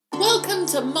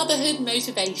Welcome to Motherhood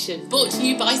Motivation, brought to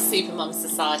you by Supermum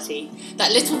Society.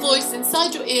 That little voice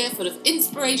inside your ear full of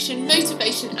inspiration,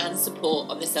 motivation and support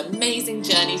on this amazing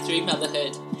journey through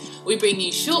motherhood. We bring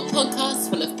you short podcasts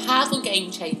full of powerful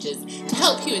game changers to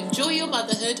help you enjoy your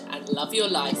motherhood and love your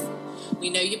life.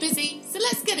 We know you're busy, so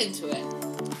let's get into it.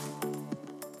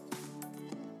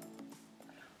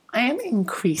 I am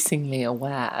increasingly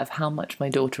aware of how much my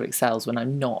daughter excels when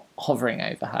I'm not hovering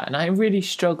over her. And I really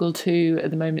struggle to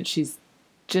at the moment. She's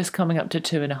just coming up to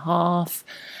 2.5.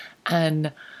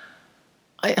 And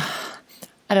I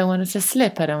don't want her to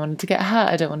slip. I don't want her to get hurt.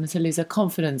 I don't want her to lose her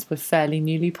confidence. We're fairly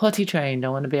newly potty trained. I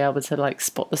want to be able to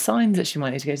spot the signs that she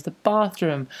might need to go to the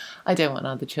bathroom. I don't want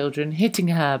other children hitting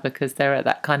her because they're at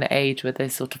that kind of age where they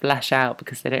sort of lash out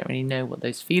because they don't really know what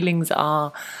those feelings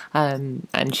are. And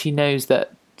she knows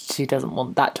that she doesn't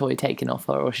want that toy taken off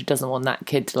her, or she doesn't want that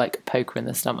kid to poke her in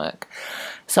the stomach.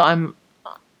 So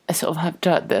I sort of have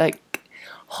to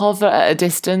hover at a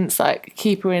distance,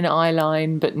 keep her in eye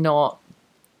line, but not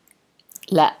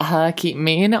let her keep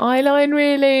me in eye line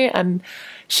really. And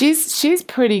she's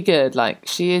pretty good.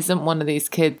 She isn't one of these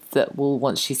kids that will,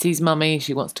 once she sees mummy,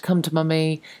 she wants to come to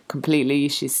mummy completely.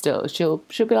 She'll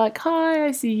be like, hi,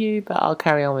 I see you, but I'll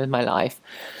carry on with my life.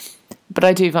 But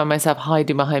I do find myself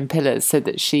hiding behind pillars so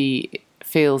that she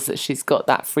feels that she's got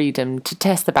that freedom to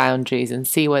test the boundaries and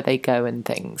see where they go and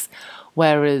things.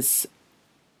 Whereas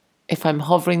if I'm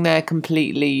hovering there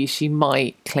completely, she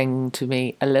might cling to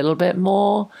me a little bit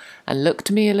more and look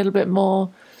to me a little bit more.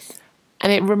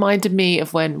 And it reminded me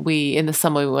of when in the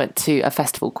summer, we went to a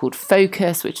festival called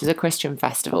Focus, which is a Christian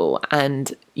festival,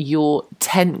 and your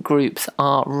tent groups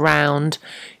are round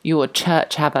your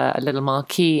church, have a little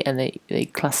marquee, and they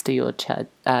cluster your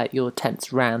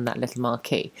tents round that little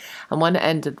marquee. And one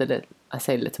end of I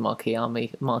say little marquee, our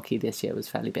marquee this year was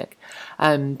fairly big.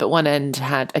 But one end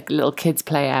had a little kids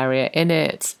play area in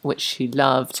it, which she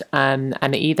loved, and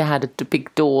it either had a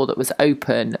big door that was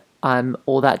open,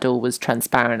 or that door was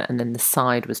transparent, and then the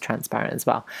side was transparent as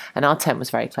well. And our tent was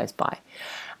very close by.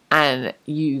 And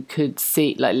you could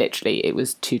see, literally, it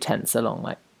was 2 tents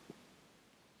along,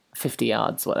 50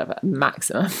 yards, whatever,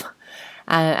 maximum.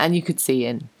 And you could see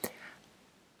in.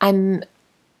 And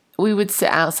we would sit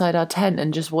outside our tent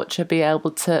and just watch her be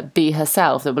able to be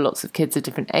herself. There were lots of kids of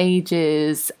different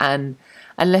ages. And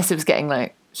unless it was getting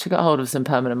she got hold of some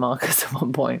permanent markers at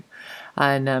one point.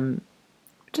 And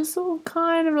just all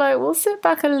kind of we'll sit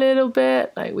back a little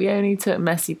bit. We only took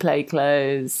messy play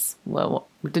clothes. Well,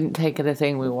 we didn't take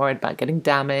anything we were worried about getting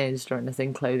damaged or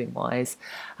anything clothing wise.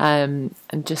 And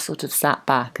just sort of sat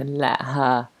back and let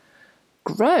her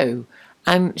grow.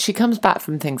 And she comes back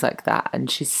from things like that and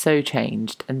she's so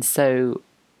changed and so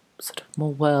sort of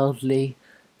more worldly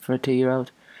for a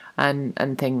 2-year-old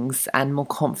and things, and more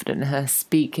confident in her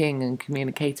speaking and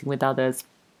communicating with others.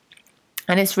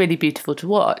 And it's really beautiful to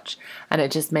watch. And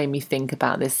it just made me think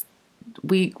about this.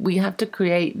 We have to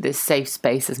create this safe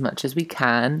space as much as we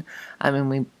can. I mean,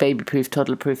 we baby-proof,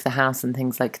 toddler-proof the house and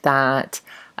things like that.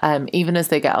 Even as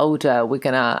they get older,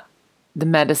 the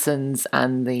medicines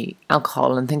and the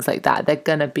alcohol and things like that, they're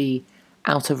going to be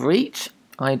out of reach,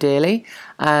 ideally.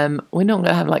 We're not going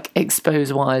to have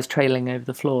exposed wires trailing over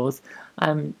the floors.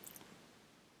 Even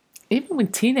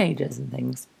with teenagers and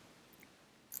things,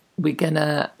 we're going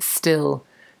to still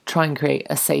try and create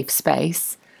a safe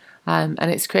space. And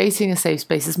it's creating a safe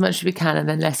space as much as we can and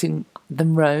then letting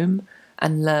them roam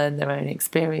and learn their own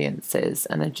experiences.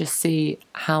 And I just see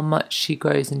how much she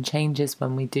grows and changes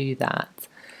when we do that.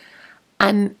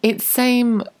 And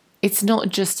it's not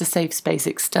just a safe space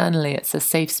externally, it's a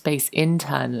safe space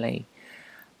internally.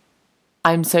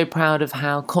 I'm so proud of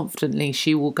how confidently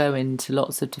she will go into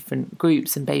lots of different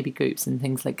groups and baby groups and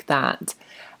things like that.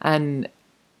 And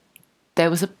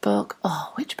there was a book,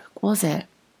 which book was it?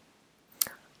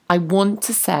 I want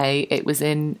to say it was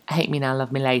in Hate Me Now,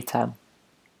 Love Me Later,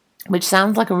 which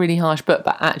sounds like a really harsh book,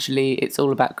 but actually it's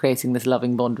all about creating this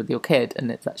loving bond with your kid, and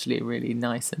it's actually really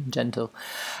nice and gentle.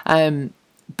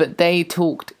 But they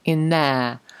talked in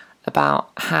there about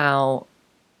how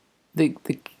the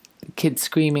kids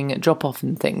screaming at drop-off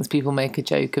and things, people make a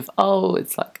joke of,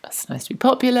 it's nice to be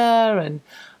popular, and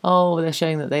they're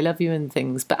showing that they love you and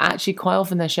things. But actually quite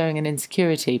often they're showing an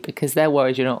insecurity because they're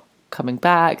worried you're not coming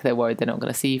back, they're worried they're not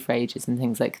going to see you for ages and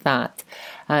things like that.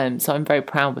 So I'm very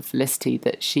proud with Felicity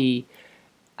that she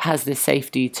has this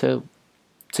safety to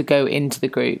go into the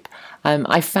group.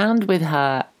 I found with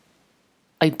her,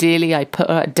 ideally I put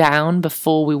her down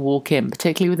before we walk in,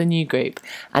 particularly with a new group,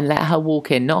 and let her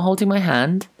walk in, not holding my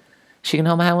hand. She can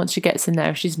hold my hand once she gets in there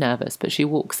if she's nervous, but she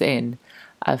walks in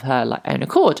of her own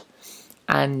accord.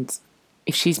 And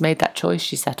if she's made that choice,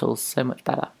 she settles so much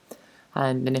better.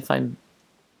 And then if I'm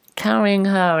carrying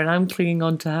her and I'm clinging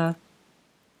on to her,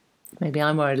 maybe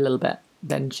I'm worried a little bit,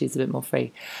 then she's a bit more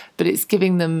free. But it's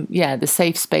giving them, the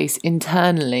safe space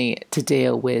internally to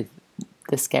deal with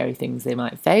the scary things they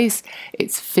might face.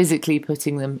 It's physically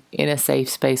putting them in a safe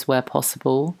space where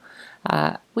possible.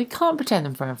 We can't protect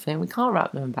them from everything. We can't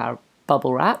wrap them in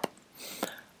bubble wrap.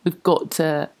 We've got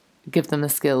to give them the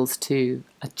skills to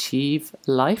achieve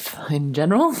life in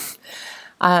general.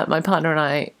 My partner and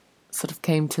I sort of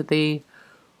came to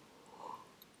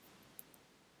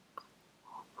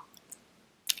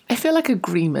I feel like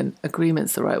agreement.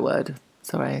 Agreement's the right word.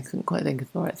 Sorry, I couldn't quite think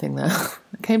of the right thing there.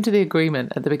 I came to the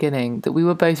agreement at the beginning that we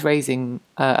were both raising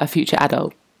a future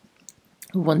adult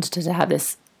who wanted her to have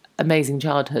this amazing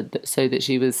childhood so that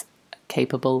she was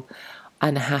capable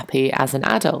and happy as an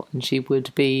adult, and she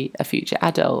would be a future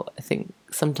adult. I think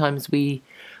sometimes we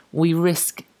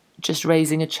risk just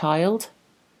raising a child.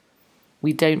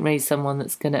 We don't raise someone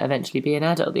that's going to eventually be an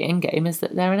adult. The end game is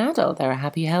that they're an adult. They're a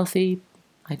happy, healthy,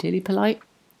 ideally polite.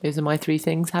 Those are my 3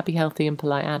 things: happy, healthy, and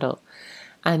polite adult.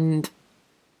 And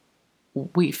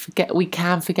we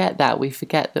can forget that. We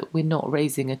forget that we're not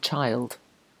raising a child.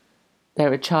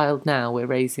 They're a child now. We're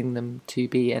raising them to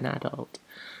be an adult.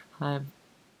 And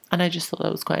I just thought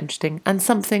that was quite interesting and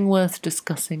something worth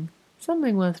discussing.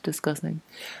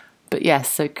 But yes,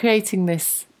 so creating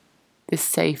this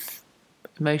safe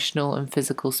emotional and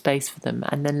physical space for them,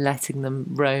 and then letting them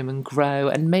roam and grow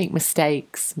and make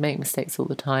mistakes all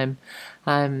the time.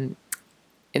 In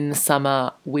the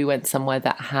summer, we went somewhere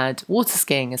that had water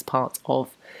skiing as part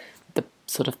of the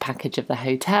sort of package of the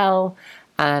hotel,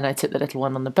 and I took the little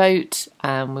one on the boat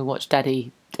and we watched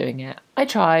Daddy doing it. I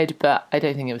tried, but I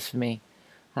don't think it was for me.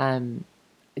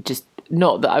 Just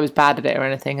not that I was bad at it or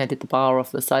anything. I did the bar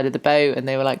off the side of the boat and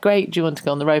they were like, great, do you want to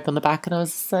go on the rope on the back? And I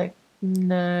was just like,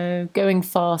 no, going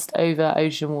fast over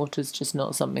ocean water is just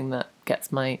not something that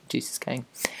gets my juices going.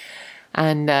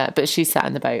 And but she sat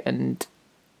in the boat, and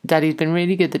Daddy'd been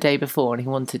really good the day before, and he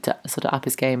wanted to sort of up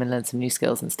his game and learn some new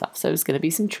skills and stuff. So it was going to be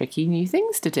some tricky new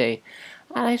things to do.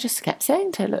 And I just kept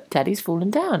saying to her, look, Daddy's fallen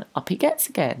down. Up he gets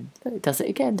again. Does it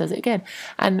again.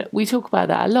 And we talk about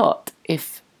that a lot.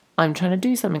 If I'm trying to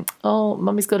do something, oh,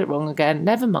 Mummy's got it wrong again.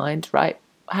 Never mind, right?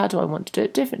 How do I want to do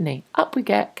it differently? Up we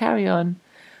get, carry on.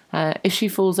 If she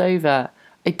falls over,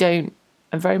 I'm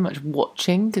very much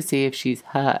watching to see if she's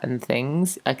hurt and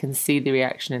things. I can see the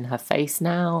reaction in her face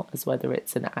now as whether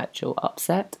it's an actual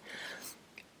upset.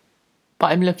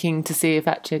 But I'm looking to see if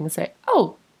actually I can say,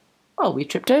 oh, we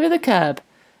tripped over the curb.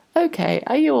 Okay,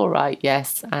 are you all right?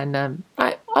 Yes. And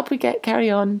right, up we get, carry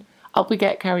on. Up we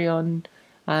get, carry on.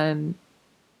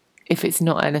 If it's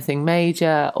not anything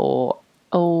major, or,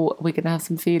 oh, we're going to have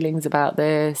some feelings about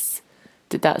this.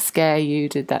 Did that scare you?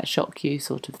 Did that shock you?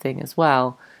 Sort of thing as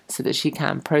well, so that she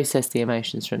can process the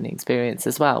emotions from the experience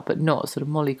as well, but not sort of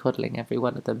mollycoddling every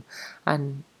one of them.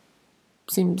 And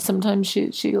sometimes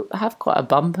she'll have quite a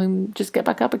bump and just get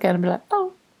back up again and be like,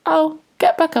 oh,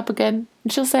 get back up again.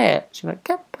 And she'll say it. She'll be like,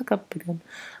 get back up again.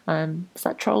 Is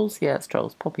that Trolls? Yeah, it's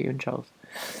Trolls. Poppy and Trolls.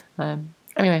 Anyway,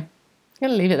 I'm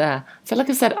going to leave it there. I feel like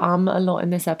I've said a lot in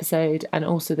this episode, and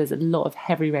also there's a lot of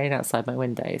heavy rain outside my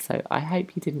window, so I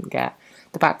hope you didn't get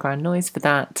the background noise for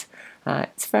that.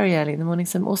 It's very early in the morning,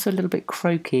 so I'm also a little bit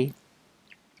croaky.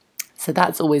 So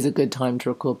that's always a good time to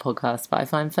record podcasts, but I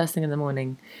find first thing in the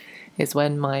morning is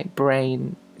when my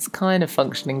brain is kind of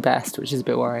functioning best, which is a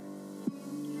bit worrying.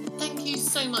 Thank you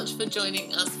so much for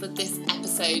joining us for this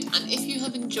episode, and if you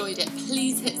have enjoyed it,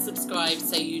 please hit subscribe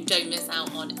so you don't miss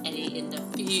out on any in the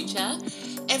future.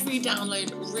 Every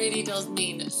download really does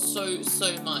mean so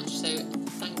much, so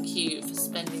thank you for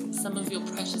spending some of your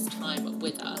precious time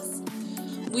with us.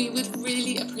 We would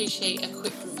really appreciate a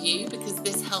quick review, because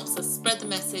this helps us spread the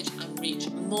message and reach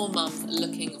more mums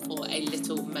looking for a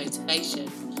little motivation.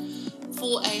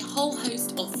 For a whole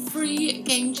host of free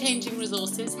game-changing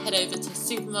resources, head over to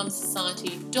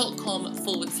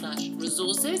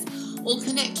supermumsociety.com/resources, or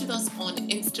connect with us on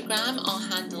Instagram. Our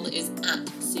handle is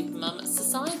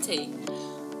 @supermumsociety.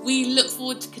 We look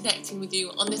forward to connecting with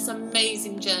you on this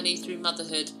amazing journey through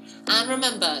motherhood. And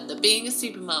remember that being a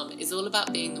supermum is all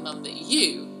about being the mum that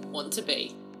you want to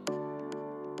be.